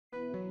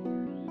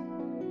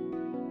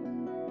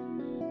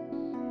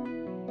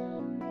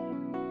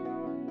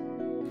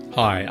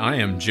Hi, I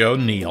am Joe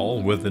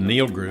Neel with the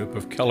Neel Group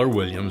of Keller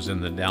Williams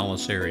in the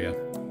Dallas area.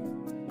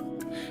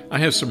 I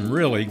have some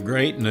really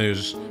great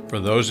news for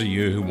those of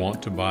you who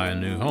want to buy a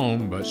new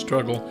home but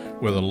struggle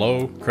with a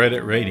low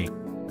credit rating.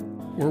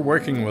 We're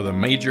working with a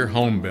major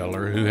home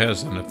builder who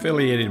has an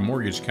affiliated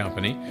mortgage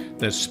company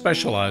that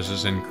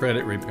specializes in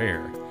credit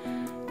repair.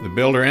 The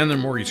builder and the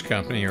mortgage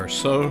company are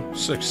so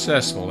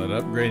successful at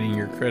upgrading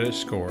your credit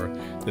score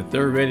that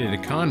they're ready to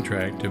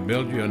contract to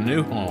build you a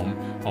new home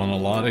on a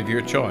lot of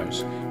your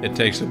choice. It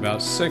takes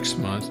about 6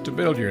 months to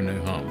build your new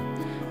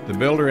home. The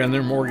builder and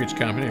their mortgage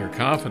company are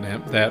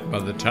confident that by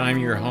the time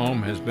your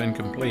home has been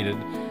completed,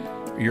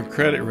 your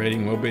credit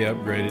rating will be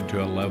upgraded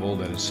to a level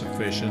that is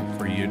sufficient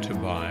for you to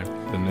buy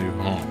the new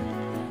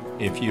home.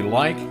 If you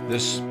like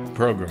this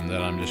program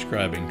that I'm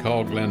describing,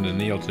 call Glenda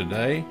Neel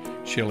today.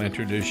 She'll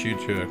introduce you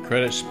to a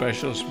credit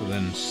specialist.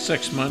 Within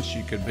 6 months,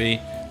 you could be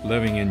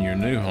living in your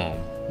new home,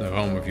 the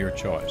home of your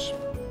choice.